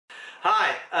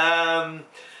Hi,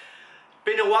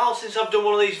 been a while since I've done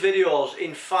one of these videos.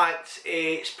 In fact,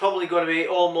 it's probably going to be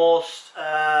almost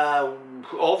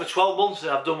over 12 months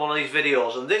that I've done one of these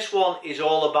videos, and this one is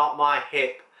all about my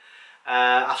hip.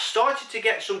 I started to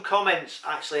get some comments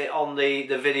actually on the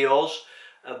videos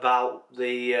about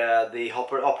the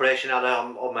operation I had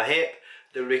on my hip,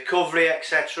 the recovery,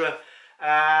 etc.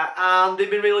 And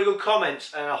they've been really good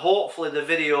comments, and hopefully the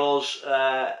videos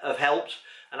have helped.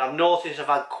 And I've noticed I've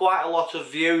had quite a lot of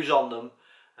views on them,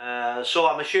 so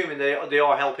I'm assuming they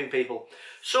are helping people.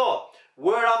 So,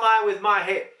 where am I with my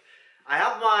hip? I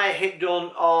had my hip done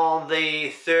on the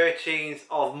 13th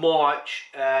of March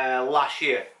last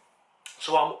year.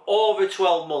 So I'm over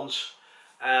 12 months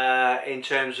in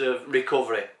terms of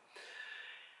recovery.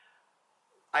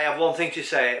 I have one thing to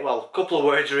say, well, a couple of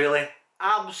words really.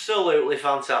 Absolutely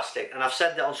fantastic, and I've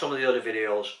said that on some of the other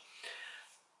videos.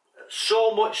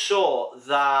 So much so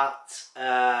that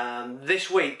this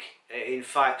week, in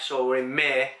fact, so we're in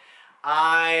May,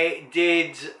 I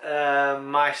did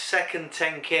my second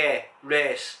 10k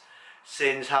race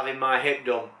since having my hip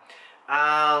done.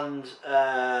 And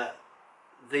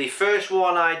the first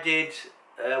one I did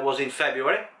was in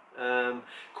February,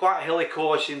 quite a hilly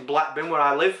course in Blackburn where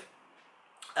I live.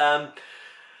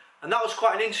 And that was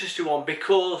quite an interesting one,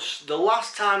 because the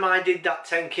last time I did that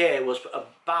 10k was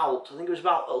I think it was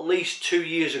about at least 2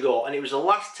 years ago, and it was the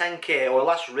last 10k or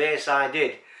last race I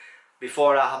did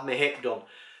before I had my hip done,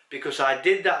 because I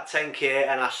did that 10k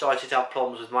and I started to have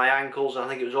problems with my ankles, and I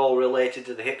think it was all related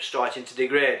to the hip starting to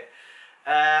degrade.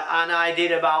 And I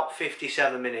did about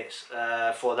 57 minutes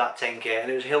for that 10k, and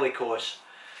it was a hilly course.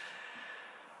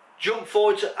 Jump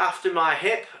forward to after my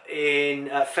hip in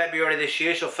February this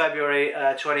year, so February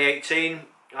 2018,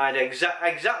 I had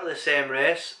exactly the same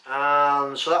race,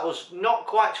 and so that was not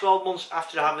quite 12 months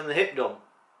after having the hip done.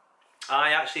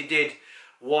 I actually did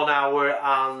 1 hour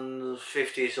and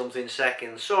 50 something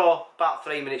seconds, so about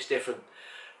 3 minutes different.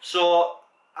 So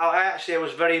I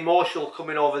was very emotional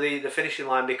coming over the finishing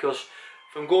line, because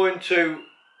from going to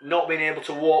not being able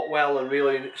to walk well and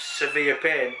really severe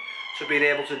pain to being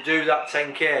able to do that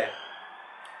 10k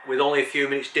with only a few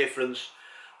minutes difference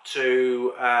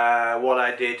to what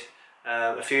I did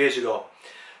a few years ago.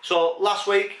 So last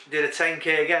week did a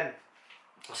 10k again.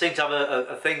 I seem to have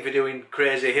a thing for doing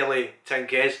crazy hilly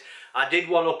 10ks. I did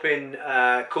one up in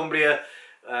Cumbria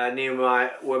near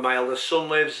where my eldest son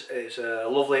lives. It's a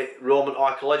lovely Roman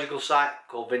archaeological site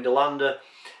called Vindolanda,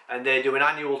 and they do an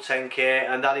annual 10k,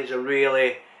 and that is a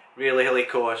really hilly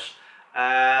course.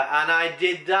 And I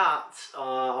did that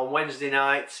on Wednesday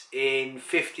night in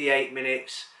 58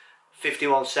 minutes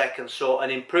 51 seconds, so an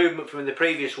improvement from the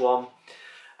previous one.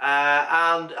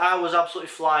 And I was absolutely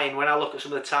flying. When I look at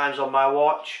some of the times on my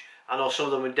watch, I know some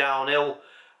of them were downhill,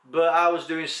 but I was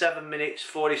doing 7 minutes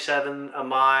 47 a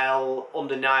mile,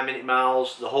 under 9-minute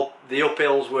miles. The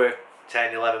uphills were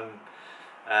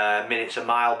 10-11 minutes a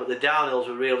mile, but the downhills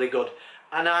were really good.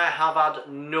 And I have had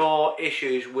no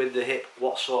issues with the hip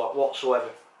whatsoever.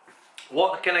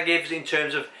 What can I give in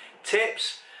terms of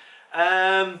tips?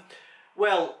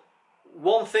 Well,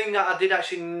 one thing that I did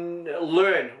actually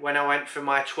learn when I went for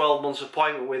my 12 months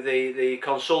appointment with the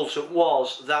consultant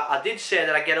was that I did say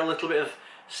that I get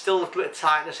still a little bit of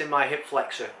tightness in my hip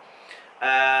flexor.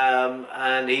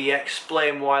 And he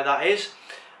explained why that is.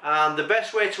 And the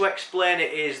best way to explain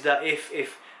it is that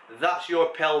if that's your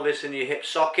pelvis and your hip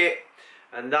socket,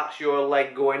 and that's your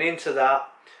leg going into that,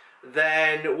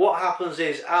 then what happens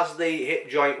is, as the hip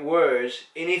joint wears,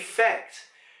 in effect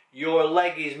your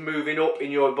leg is moving up in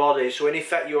your body, so in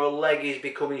effect your leg is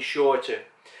becoming shorter.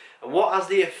 And what has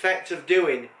the effect of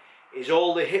doing is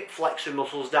all the hip flexor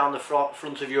muscles down the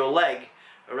front of your leg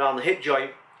around the hip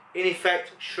joint in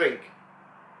effect shrink.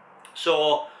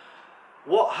 So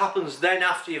what happens then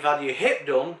after you've had your hip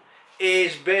done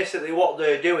is basically what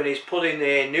they're doing is putting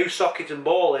a new socket and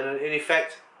ball in, and in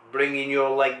effect bringing your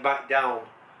leg back down.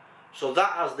 So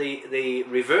that has the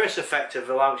reverse effect of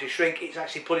allowing it to shrink. It's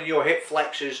actually putting your hip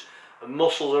flexors and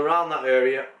muscles around that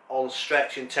area on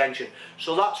stretch and tension.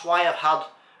 So that's why I've had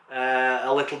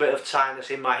a little bit of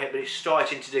tightness in my hip, but it's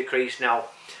starting to decrease now.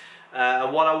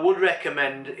 And what I would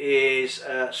recommend is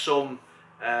some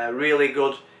really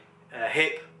good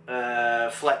hip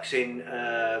flexing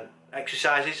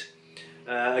exercises.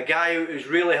 A guy who's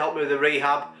really helped me with the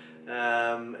rehab,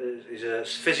 he's a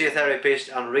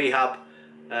physiotherapist and rehab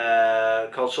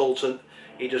consultant.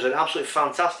 He does an absolutely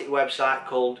fantastic website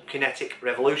called Kinetic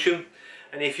Revolution,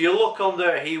 and if you look on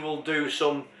there he will do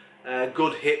some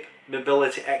good hip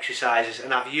mobility exercises,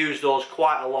 and I've used those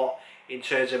quite a lot in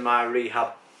terms of my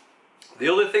rehab.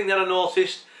 The other thing that I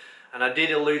noticed, and I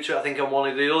did allude to it I think on one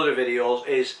of the other videos,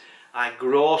 is I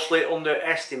grossly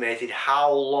underestimated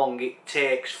how long it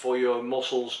takes for your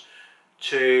muscles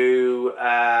to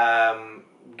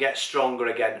get stronger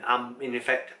again and in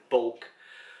effect bulk.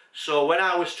 So when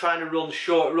I was trying to run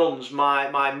short runs,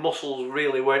 my muscles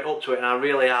really weren't up to it, and I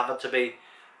really had to be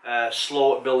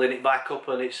slow at building it back up.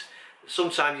 And it's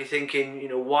sometimes you're thinking, you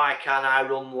know, why can't I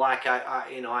run like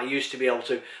I used to be able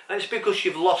to? And it's because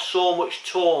you've lost so much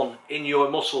tone in your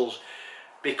muscles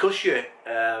because you're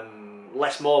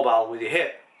less mobile with your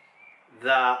hip,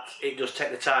 that it does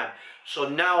take the time. So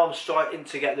now I'm starting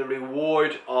to get the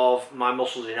reward of my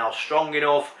muscles are now strong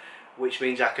enough, which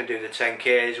means I can do the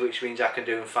 10Ks, which means I can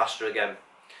do them faster again.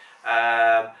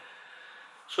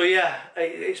 So yeah,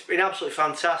 it's been absolutely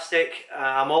fantastic.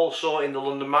 I'm also in the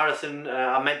London Marathon.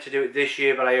 I meant to do it this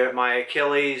year, but I hurt my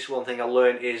Achilles. One thing I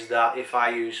learned is that if I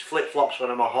use flip-flops when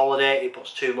I'm on holiday, it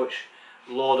puts too much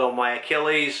load on my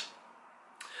Achilles.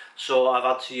 So I've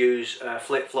had to use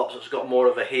flip-flops that's got more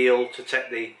of a heel to take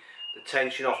the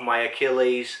tension off my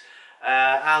Achilles,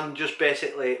 and just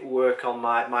basically work on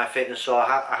my fitness. So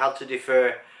I had to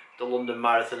defer the London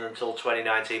Marathon until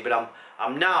 2019, but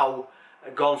I'm now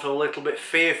gone from a little bit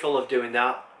fearful of doing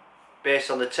that.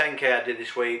 Based on the 10K I did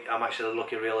this week, I'm actually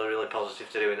looking really positive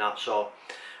to doing that. So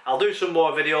I'll do some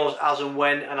more videos as and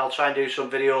when, and I'll try and do some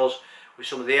videos with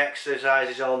some of the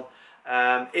exercises on.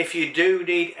 If you do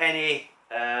need any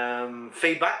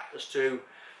feedback as to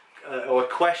or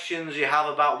questions you have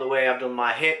about the way I've done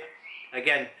my hip,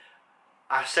 again,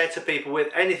 I say to people with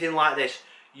anything like this,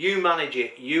 you manage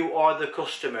it, you are the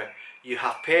customer, you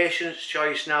have patient's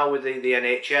choice now with the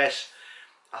NHS.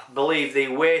 I believe the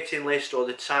waiting list or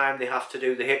the time they have to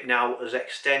do the hip now has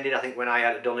extended. I think when I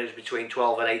had it done it was between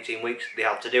 12 and 18 weeks they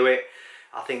had to do it.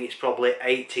 I think it's probably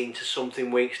 18 to something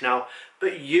weeks now,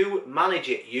 but you manage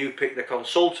it, you pick the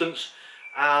consultants.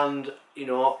 And you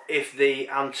know, if the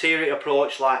anterior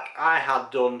approach like I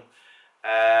had done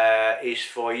is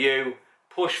for you,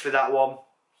 push for that one.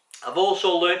 I've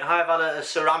also learnt I've had a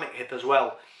ceramic hip as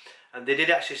well, and they did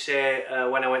actually say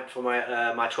when I went for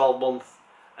my 12-month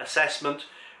assessment,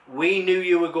 we knew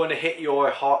you were going to hit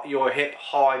your hip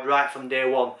hard right from day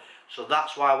one, so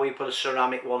that's why we put a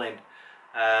ceramic one in.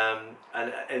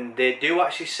 And they do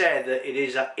actually say that it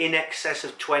is in excess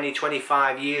of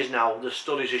 20-25 years now. The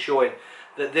studies are showing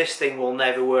that this thing will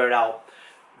never wear out.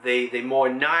 The more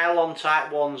nylon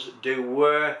type ones do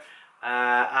wear,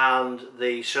 and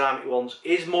the ceramic ones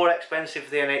is more expensive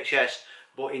for the NHS,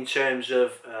 but in terms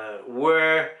of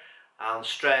wear and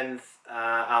strength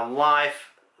and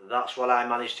life, that's what I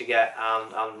managed to get,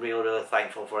 and I'm really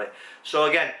thankful for it. So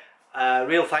again,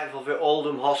 real thankful for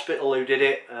Oldham Hospital who did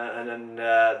it, and then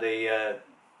the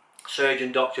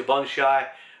surgeon Dr. Bonshai,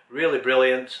 really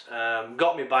brilliant,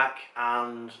 got me back,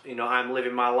 and you know, I'm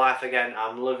living my life again.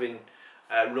 I'm living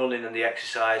running and the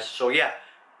exercise. So yeah,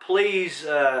 please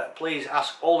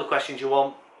ask all the questions you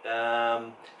want.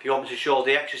 If you want me to show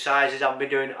the exercises I've been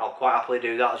doing, I'll quite happily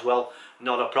do that as well,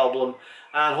 not a problem.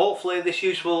 And hopefully this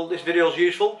video is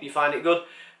useful. If you find it good,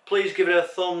 please give it a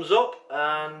thumbs up,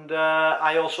 and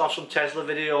I also have some Tesla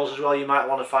videos as well you might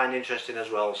want to find interesting as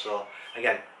well. So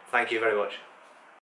again, thank you very much.